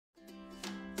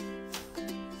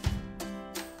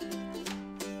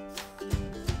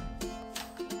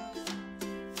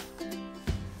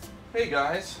Hey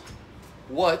guys,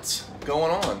 what's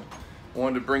going on? I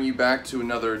wanted to bring you back to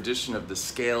another edition of the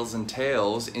Scales and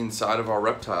Tails inside of our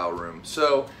reptile room.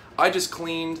 So I just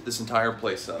cleaned this entire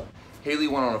place up. Haley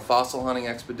went on a fossil hunting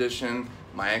expedition.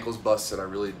 My ankle's busted. I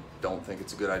really don't think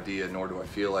it's a good idea, nor do I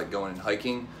feel like going and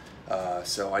hiking.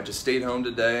 So I just stayed home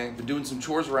today. Been doing some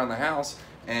chores around the house,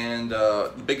 and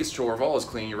the biggest chore of all is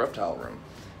cleaning your reptile room.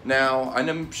 Now,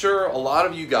 I'm sure a lot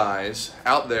of you guys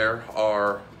out there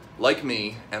are like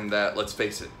me, and that, let's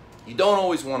face it, you don't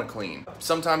always want to clean.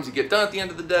 Sometimes you get done at the end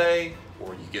of the day,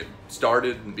 or you get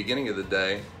started in the beginning of the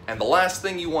day, and the last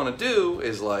thing you want to do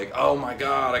is like, oh my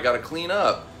God, I gotta clean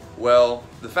up. Well,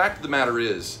 the fact of the matter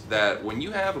is that when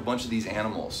you have a bunch of these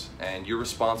animals and you're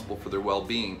responsible for their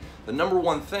well-being, the number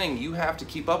one thing you have to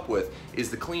keep up with is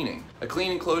the cleaning. A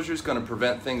clean enclosure is going to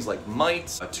prevent things like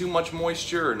mites, too much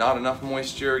moisture or not enough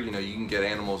moisture. You know, you can get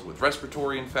animals with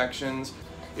respiratory infections.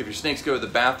 If your snakes go to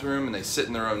the bathroom and they sit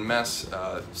in their own mess,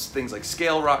 things like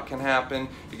scale rot can happen.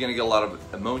 You're going to get a lot of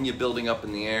ammonia building up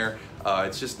in the air.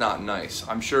 It's just not nice.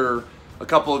 I'm sure a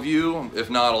couple of you, if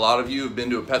not a lot of you, have been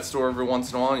to a pet store every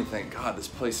once in a while and you think, God, this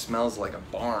place smells like a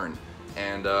barn.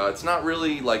 And it's not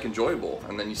really like enjoyable.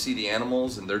 And then you see the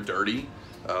animals and they're dirty.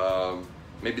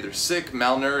 Maybe they're sick,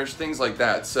 malnourished, things like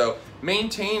that. So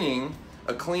maintaining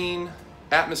a clean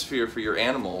atmosphere for your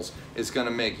animals is going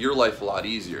to make your life a lot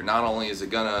easier. Not only is it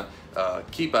going to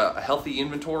keep a healthy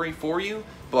inventory for you,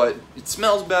 but it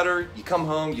smells better. You come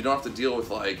home, you don't have to deal with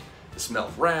like the smell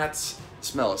of rats, the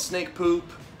smell of snake poop,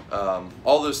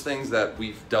 all those things that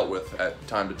we've dealt with at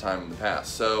time to time in the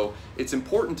past. So it's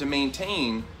important to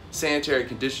maintain sanitary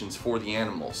conditions for the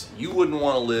animals. You wouldn't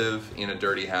want to live in a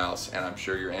dirty house, and I'm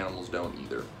sure your animals don't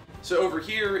either. So over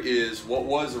here is what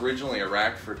was originally a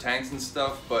rack for tanks and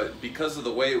stuff, but because of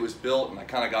the way it was built and I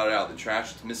kind of got it out of the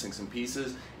trash, it's missing some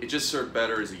pieces, it just served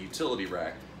better as a utility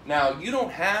rack. Now, you don't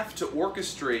have to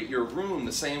orchestrate your room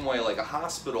the same way like a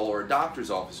hospital or a doctor's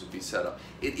office would be set up.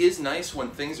 It is nice when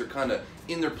things are kind of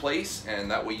in their place, and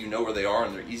that way you know where they are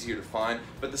and they're easier to find,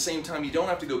 but at the same time you don't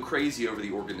have to go crazy over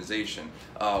the organization.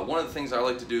 One of the things I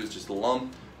like to do is just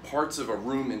lump parts of a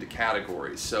room into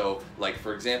categories. So like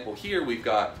for example here we've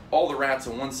got all the rats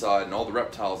on one side and all the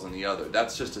reptiles on the other.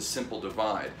 That's just a simple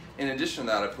divide. In addition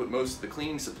to that, I put most of the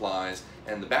cleaning supplies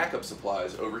and the backup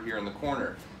supplies over here in the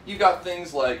corner. You've got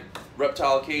things like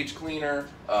reptile cage cleaner,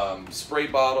 spray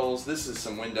bottles. This is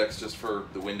some Windex just for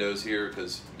the windows here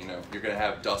because you know you're gonna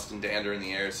have dust and dander in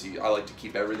the air, so I like to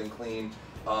keep everything clean.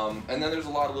 And then there's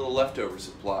a lot of little leftover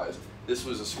supplies. This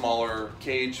was a smaller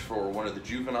cage for one of the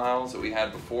juveniles that we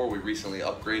had before. We recently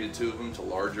upgraded two of them to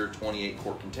larger 28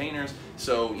 quart containers.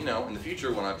 So, you know, in the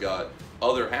future when I've got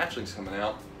other hatchlings coming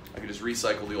out, I can just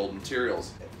recycle the old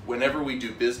materials. Whenever we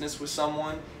do business with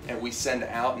someone and we send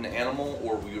out an animal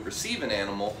or we receive an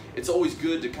animal, it's always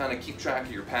good to kind of keep track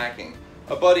of your packing.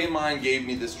 A buddy of mine gave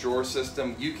me this drawer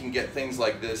system. You can get things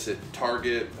like this at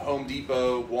Target, Home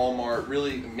Depot, Walmart,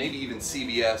 really maybe even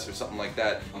CVS or something like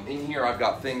that. In here I've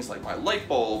got things like my light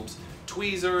bulbs,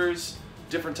 tweezers,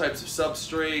 different types of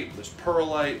substrate. There's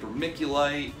perlite,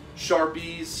 vermiculite,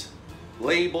 Sharpies,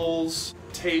 labels,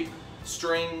 tape,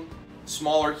 string,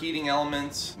 smaller heating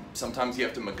elements. Sometimes you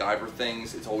have to MacGyver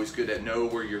things. It's always good to know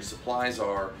where your supplies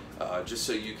are just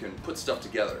so you can put stuff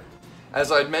together. As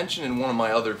I had mentioned in one of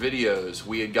my other videos,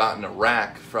 we had gotten a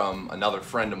rack from another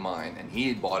friend of mine, and he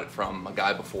had bought it from a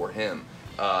guy before him.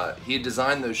 He had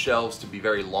designed those shelves to be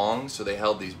very long, so they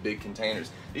held these big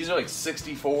containers. These are like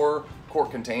 64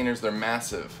 quart containers. They're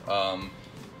massive.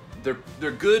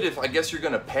 They're good if, I guess, you're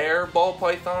going to pair ball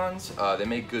pythons. They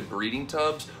make good breeding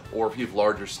tubs, or if you have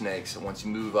larger snakes. And once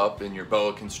you move up in your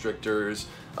boa constrictors,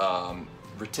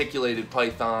 reticulated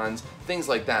pythons, things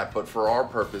like that. But for our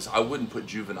purpose, I wouldn't put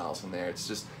juveniles in there.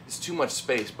 It's too much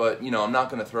space. But you know, I'm not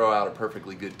going to throw out a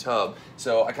perfectly good tub,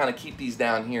 so I kind of keep these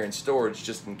down here in storage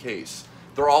just in case.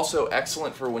 They're also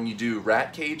excellent for when you do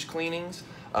rat cage cleanings.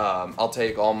 I'll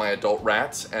take all my adult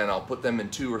rats and I'll put them in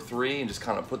 2 or 3 and just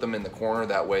kind of put them in the corner.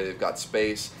 That way they've got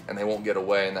space and they won't get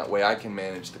away, and that way I can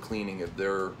manage the cleaning of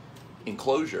their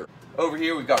enclosure. Over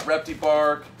here we've got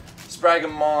Reptibark, Sprague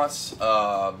moss.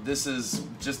 This is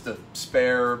just a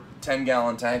spare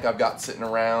 10-gallon tank I've got sitting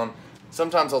around.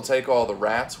 Sometimes I'll take all the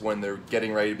rats when they're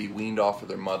getting ready to be weaned off of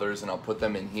their mothers and I'll put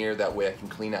them in here. That way I can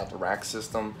clean out the rack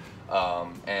system.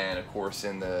 And of course,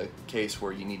 in the case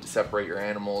where you need to separate your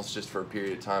animals just for a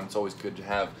period of time, it's always good to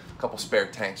have a couple spare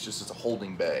tanks just as a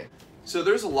holding bay. So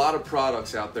there's a lot of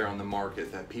products out there on the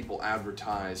market that people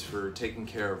advertise for taking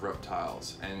care of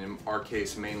reptiles, and in our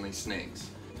case mainly snakes.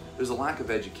 There's a lack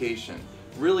of education.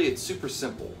 Really, it's super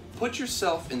simple. Put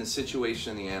yourself in the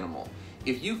situation of the animal.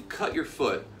 If you cut your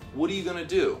foot, what are you going to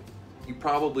do? you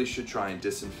probably should try and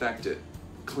disinfect it,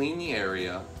 clean the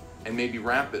area, and maybe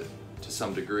wrap it to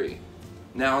some degree.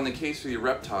 Now, in the case of your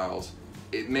reptiles,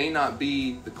 it may not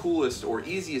be the coolest or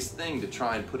easiest thing to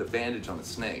try and put a bandage on a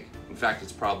snake. In fact,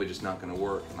 it's probably just not going to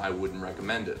work, and I wouldn't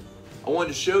recommend it. I wanted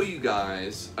to show you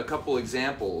guys a couple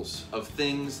examples of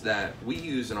things that we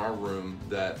use in our room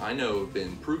that I know have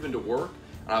been proven to work,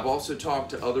 and I've also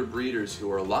talked to other breeders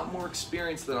who are a lot more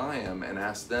experienced than I am and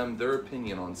asked them their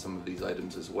opinion on some of these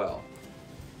items as well.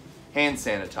 Hand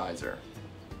sanitizer.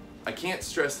 I can't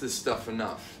stress this stuff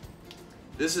enough.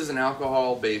 This is an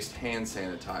alcohol-based hand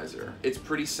sanitizer. It's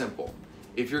pretty simple.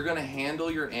 If you're gonna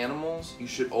handle your animals, you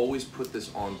should always put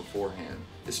this on beforehand,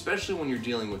 especially when you're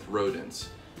dealing with rodents.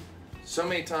 So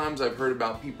many times I've heard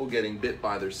about people getting bit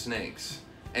by their snakes,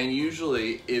 and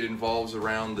usually it involves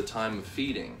around the time of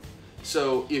feeding.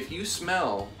 So if you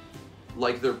smell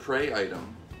like their prey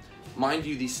item, mind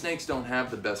you, these snakes don't have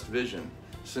the best vision.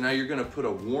 So now you're gonna put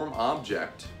a warm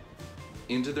object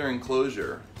into their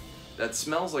enclosure that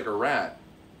smells like a rat,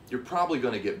 you're probably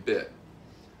gonna get bit.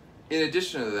 In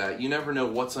addition to that, you never know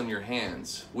what's on your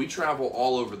hands. We travel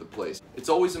all over the place. It's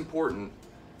always important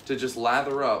to just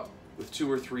lather up with 2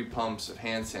 or 3 pumps of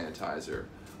hand sanitizer.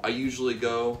 I usually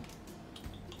go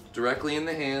directly in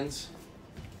the hands,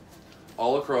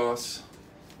 all across,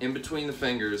 in between the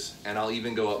fingers, and I'll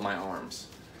even go up my arms.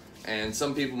 And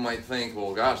some people might think,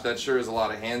 well, gosh, that sure is a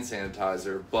lot of hand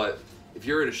sanitizer, but if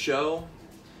you're at a show,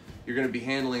 you're gonna be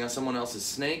handling someone else's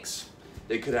snakes.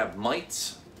 They could have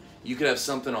mites. You could have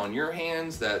something on your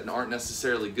hands that aren't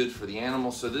necessarily good for the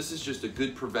animal, so this is just a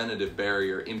good preventative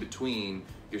barrier in between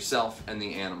yourself and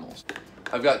the animals.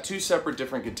 I've got 2 separate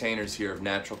different containers here of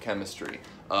natural chemistry.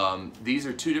 These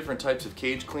are 2 different types of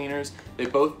cage cleaners. They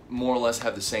both more or less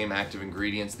have the same active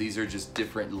ingredients. These are just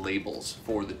different labels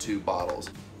for the 2 bottles.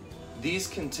 These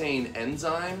contain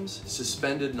enzymes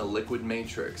suspended in a liquid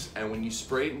matrix, and when you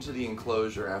spray it into the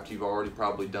enclosure after you've already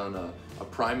probably done a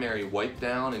primary wipe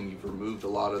down and you've removed a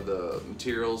lot of the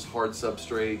materials, hard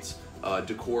substrates,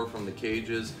 decor from the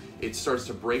cages, it starts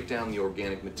to break down the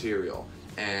organic material,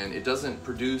 and it doesn't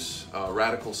produce a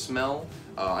radical smell.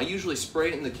 I usually spray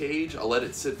it in the cage, I'll let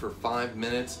it sit for 5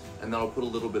 minutes, and then I'll put a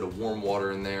little bit of warm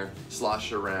water in there,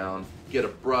 slosh it around, get a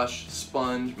brush,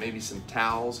 sponge, maybe some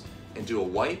towels, and do a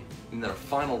wipe, and then a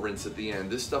final rinse at the end.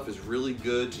 This stuff is really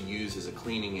good to use as a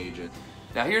cleaning agent.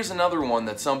 Now here's another one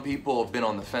that some people have been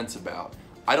on the fence about.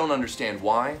 I don't understand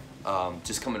why.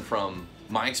 Just coming from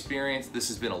my experience, this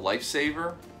has been a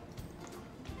lifesaver.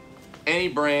 Any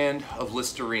brand of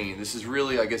Listerine. This is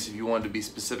really, I guess if you wanted to be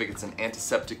specific, it's an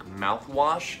antiseptic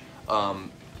mouthwash.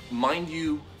 Mind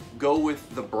you, go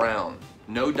with the brown.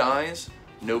 No dyes,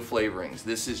 no flavorings.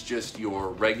 This is just your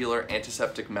regular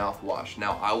antiseptic mouthwash.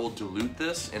 Now I will dilute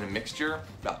this in a mixture,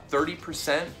 about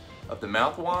 30% of the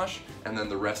mouthwash, and then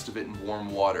the rest of it in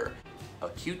warm water. A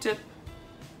Q-tip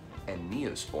and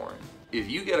Neosporin.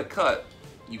 If you get a cut,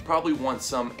 you probably want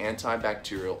some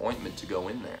antibacterial ointment to go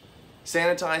in there.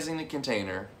 Sanitizing the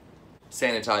container,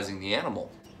 sanitizing the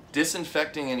animal,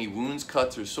 disinfecting any wounds,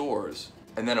 cuts, or sores,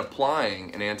 and then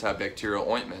applying an antibacterial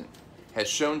ointment has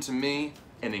shown to me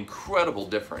an incredible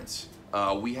difference.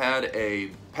 We had a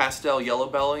pastel yellow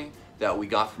belly that we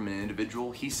got from an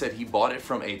individual. He said he bought it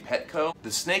from a Petco.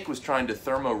 The snake was trying to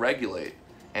thermoregulate,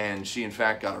 and she in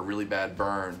fact got a really bad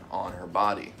burn on her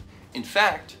body. In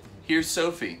fact, here's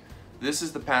Sophie. This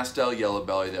is the pastel yellow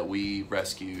belly that we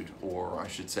rescued, or I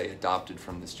should say adopted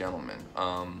from this gentleman.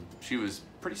 She was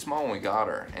pretty small when we got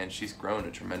her, and she's grown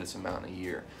a tremendous amount in a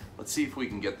year. Let's see if we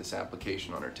can get this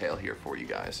application on her tail here for you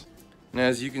guys. Now,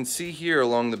 as you can see here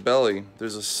along the belly,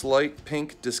 there's a slight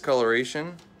pink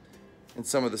discoloration in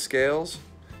some of the scales,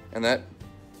 and that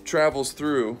travels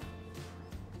through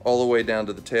all the way down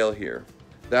to the tail here.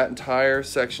 That entire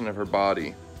section of her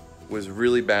body was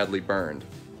really badly burned.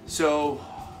 So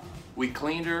we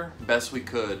cleaned her best we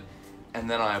could, and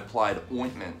then I applied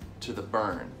ointment to the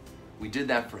burn. We did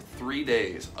that for 3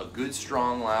 days, a good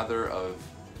strong lather of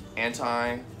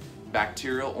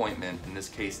antibacterial ointment, in this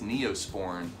case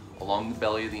Neosporin, along the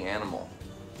belly of the animal.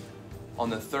 On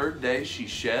the 3rd day she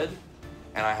shed,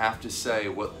 and I have to say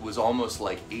what was almost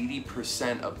like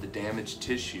 80% of the damaged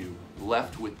tissue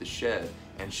left with the shed,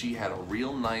 and she had a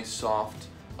real nice soft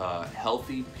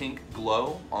healthy pink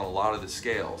glow on a lot of the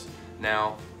scales.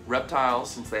 Now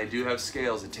reptiles, since they do have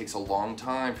scales, it takes a long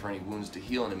time for any wounds to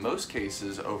heal, and in most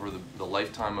cases over the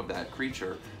lifetime of that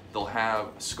creature they'll have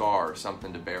a scar or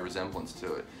something to bear resemblance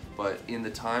to it. But in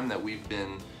the time that we've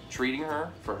been treating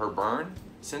her for her burn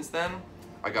since then,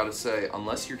 I gotta say,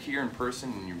 unless you're here in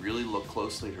person and you really look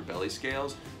closely at her belly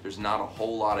scales, there's not a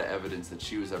whole lot of evidence that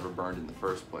she was ever burned in the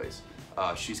first place.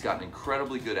 She's got an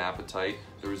incredibly good appetite.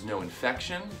 There was no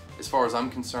infection. As far as I'm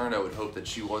concerned, I would hope that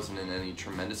she wasn't in any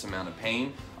tremendous amount of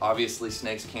pain. Obviously,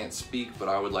 snakes can't speak, but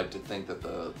I would like to think that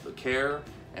the care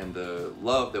and the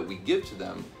love that we give to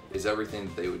them is everything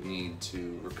that they would need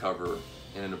to recover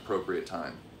in an appropriate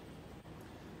time.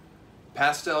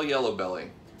 Pastel yellow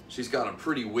belly. She's got a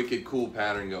pretty wicked cool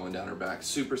pattern going down her back.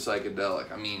 Super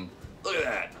psychedelic. I mean, look at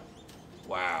that.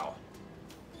 Wow.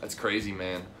 That's crazy,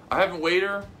 man. I haven't weighed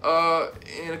her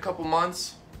in a couple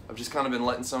months. I've just kind of been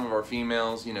letting some of our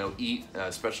females, you know, eat,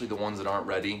 especially the ones that aren't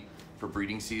ready for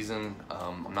breeding season.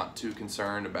 I'm not too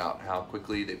concerned about how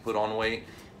quickly they put on weight.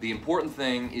 The important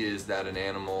thing is that an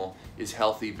animal is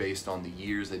healthy based on the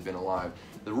years they've been alive.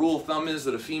 The rule of thumb is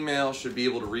that a female should be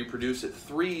able to reproduce at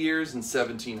 3 years and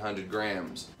 1,700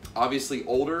 grams. Obviously,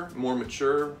 older, more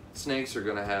mature snakes are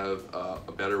going to have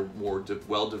a better, more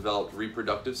well-developed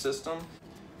reproductive system.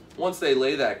 Once they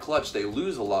lay that clutch, they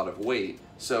lose a lot of weight.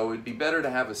 So it'd be better to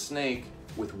have a snake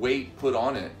with weight put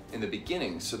on it in the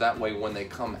beginning, so that way when they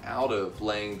come out of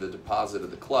laying the deposit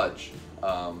of the clutch,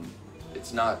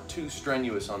 it's not too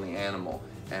strenuous on the animal,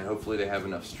 and hopefully they have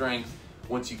enough strength.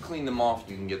 Once you clean them off,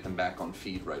 you can get them back on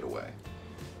feed right away.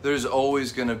 There's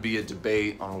always going to be a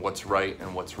debate on what's right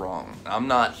and what's wrong. I'm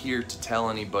not here to tell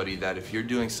anybody that if you're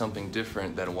doing something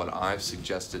different than what I've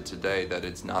suggested today, that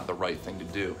it's not the right thing to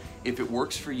do. If it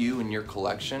works for you and your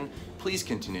collection, please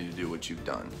continue to do what you've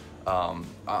done.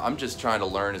 I'm just trying to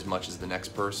learn as much as the next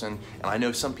person, and I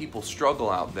know some people struggle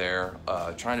out there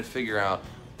trying to figure out,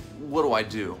 what do I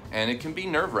do? And it can be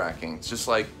nerve-wracking. It's just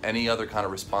like any other kind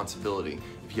of responsibility.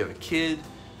 If you have a kid,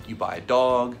 you buy a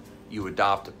dog, you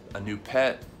adopt a new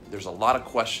pet, there's a lot of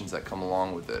questions that come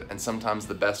along with it. And sometimes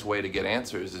the best way to get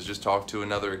answers is just talk to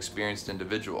another experienced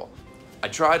individual. I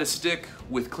try to stick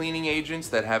with cleaning agents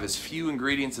that have as few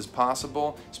ingredients as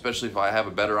possible, especially if I have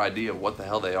a better idea of what the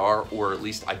hell they are, or at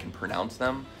least I can pronounce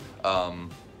them.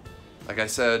 Like I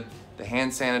said, the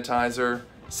hand sanitizer,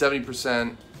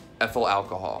 70% ethyl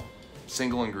alcohol,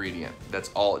 single ingredient. That's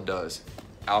all it does.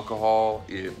 Alcohol,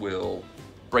 it will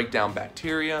break down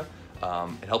bacteria.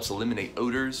 It helps eliminate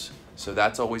odors, so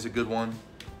that's always a good one.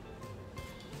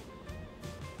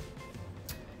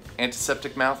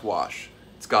 Antiseptic mouthwash.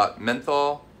 It's got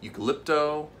menthol,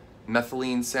 eucalypto,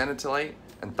 methylene sanitylate,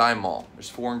 and thymol. There's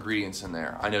 4 ingredients in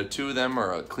there. I know 2 of them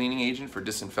are a cleaning agent for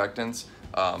disinfectants.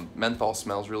 Menthol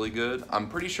smells really good. I'm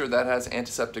pretty sure that has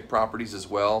antiseptic properties as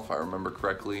well, if I remember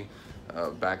correctly,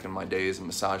 back in my days in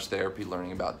massage therapy,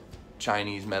 learning about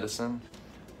Chinese medicine.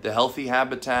 The Healthy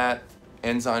Habitat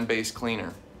enzyme-based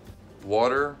cleaner.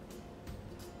 Water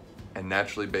and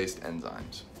naturally based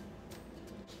enzymes.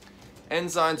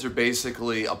 Enzymes are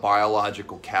basically a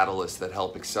biological catalyst that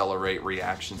help accelerate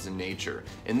reactions in nature.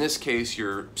 In this case,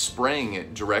 you're spraying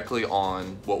it directly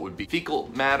on what would be fecal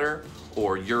matter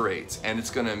or urates, and it's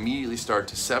going to immediately start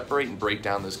to separate and break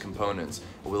down those components.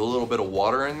 With a little bit of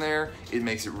water in there, it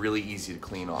makes it really easy to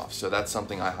clean off, so that's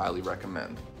something I highly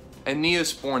recommend. And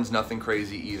Neosporin's nothing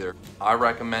crazy either. I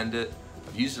recommend it.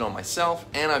 I've used it on myself,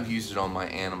 and I've used it on my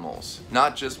animals.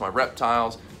 Not just my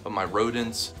reptiles, but my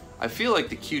rodents. I feel like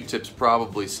the Q-tip's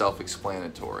probably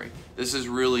self-explanatory. This is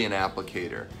really an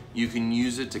applicator. You can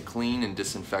use it to clean and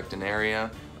disinfect an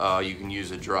area. You can use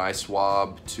a dry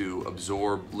swab to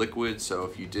absorb liquid, so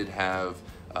if you did have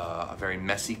a very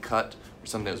messy cut or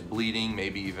something that was bleeding,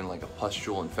 maybe even like a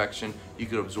pustule infection, you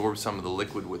could absorb some of the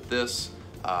liquid with this.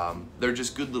 They're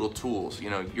just good little tools.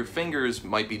 You know, your fingers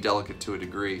might be delicate to a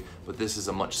degree, but this is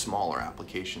a much smaller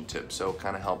application tip, so it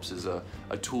kind of helps as a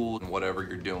tool in whatever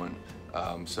you're doing.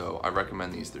 So I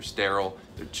recommend these. They're sterile,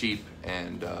 they're cheap,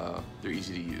 and they're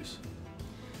easy to use.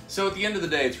 So at the end of the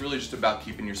day, it's really just about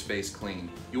keeping your space clean.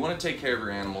 You want to take care of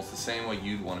your animals the same way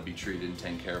you'd want to be treated and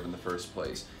taken care of in the first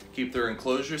place. Keep their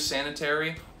enclosures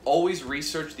sanitary. Always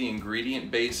research the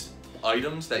ingredient-based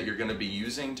items that you're going to be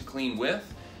using to clean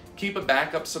with. Keep a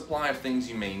backup supply of things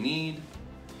you may need,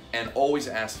 and always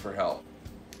ask for help.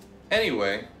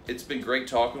 Anyway, it's been great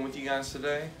talking with you guys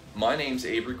today. My name's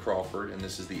Avery Crawford, and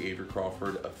this is the Avery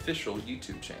Crawford official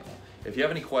YouTube channel. If you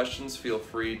have any questions, feel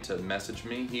free to message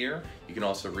me here. You can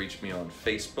also reach me on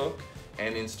Facebook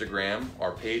and Instagram.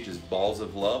 Our page is Balls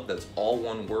of Love. That's all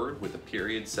one word with a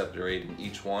period separating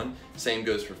each one. Same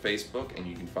goes for Facebook, and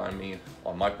you can find me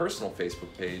on my personal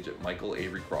Facebook page at Michael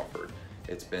Avery Crawford.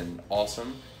 It's been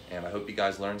awesome, and I hope you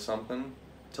guys learned something.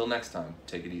 Till next time,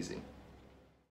 take it easy.